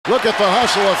Look at the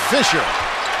hustle of Fisher.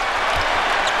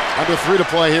 Under 3 to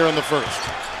play here in the first.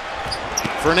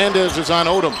 Fernandez is on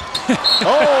Odom.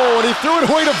 Oh, and he threw it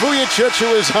away to Vujacic,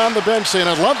 who is on the bench saying,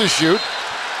 I'd love to shoot.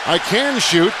 I can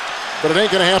shoot, but it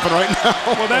ain't going to happen right now.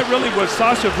 Well, that really was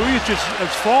Sasha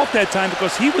Vujacic's fault that time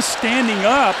because he was standing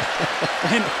up.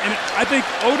 And I think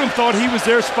Odom thought he was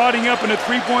there spotting up in a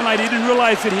three-point line. He didn't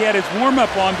realize that he had his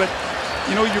warm-up on, but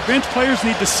you know, your bench players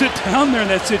need to sit down there in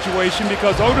that situation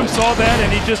because Odom saw that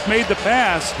and he just made the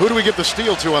pass. Who do we get the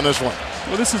steal to on this one?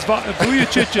 Well, this is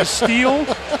Vujacic's steal.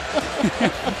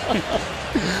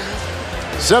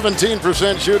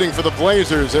 17% shooting for the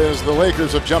Blazers as the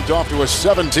Lakers have jumped off to a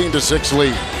 17-6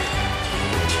 lead.